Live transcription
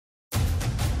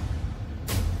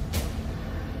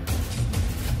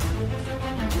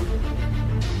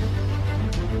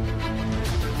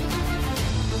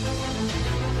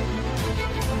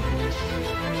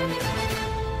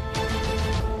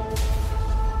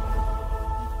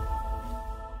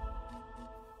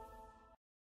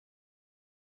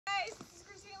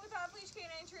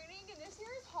Canine Training, and this here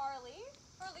is Harley.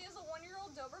 Harley is a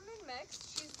 1-year-old Doberman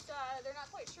mixed. They're not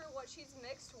quite sure what she's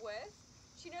mixed with.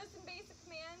 She knows some basic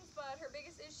commands, but her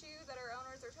biggest issue that our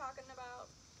owners are talking about.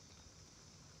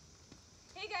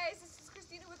 Hey guys, this is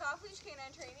Christina with Off-Leash Canine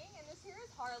Training, and this here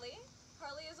is Harley.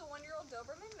 Harley is a 1-year-old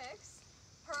Doberman mix.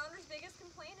 Her owner's biggest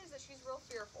complaint is that she's real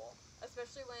fearful,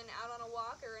 especially when out on a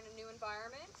walk or in a new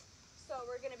environment. So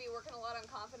we're going to be working a lot on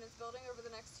confidence building over the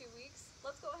next 2 weeks.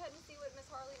 Let's go ahead and see what Miss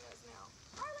Harley knows now.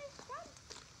 Harley, come.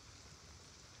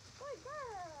 Good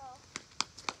girl.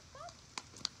 Come.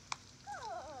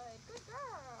 Good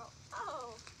girl.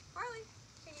 Oh, Harley,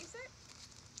 can you sit?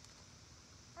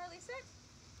 Harley, sit.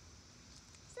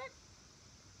 Sit.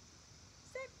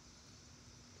 Sit.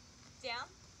 Down.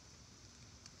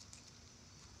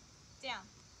 Down.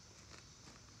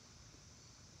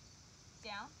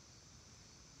 Down.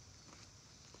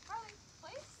 Harley,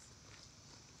 place.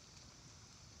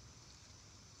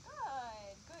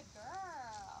 Good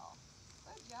girl.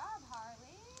 Good job,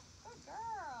 Harley. Good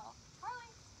girl.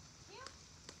 Harley, you.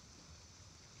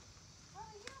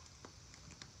 Harley, you.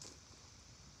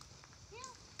 You.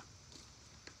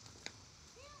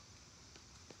 You.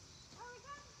 Harley,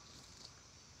 come.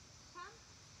 Come.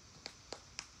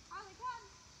 Harley, come.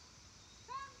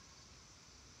 Come.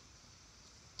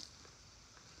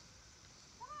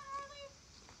 Come on, Harley.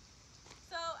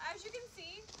 So, as you can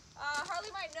see,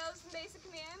 Harley might know some basic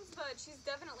commands, but she's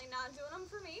definitely not doing them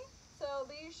for me. So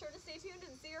be sure to stay tuned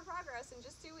and see her progress in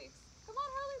just 2 weeks. Come on,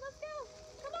 Harley, let's go.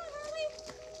 Come on, Harley.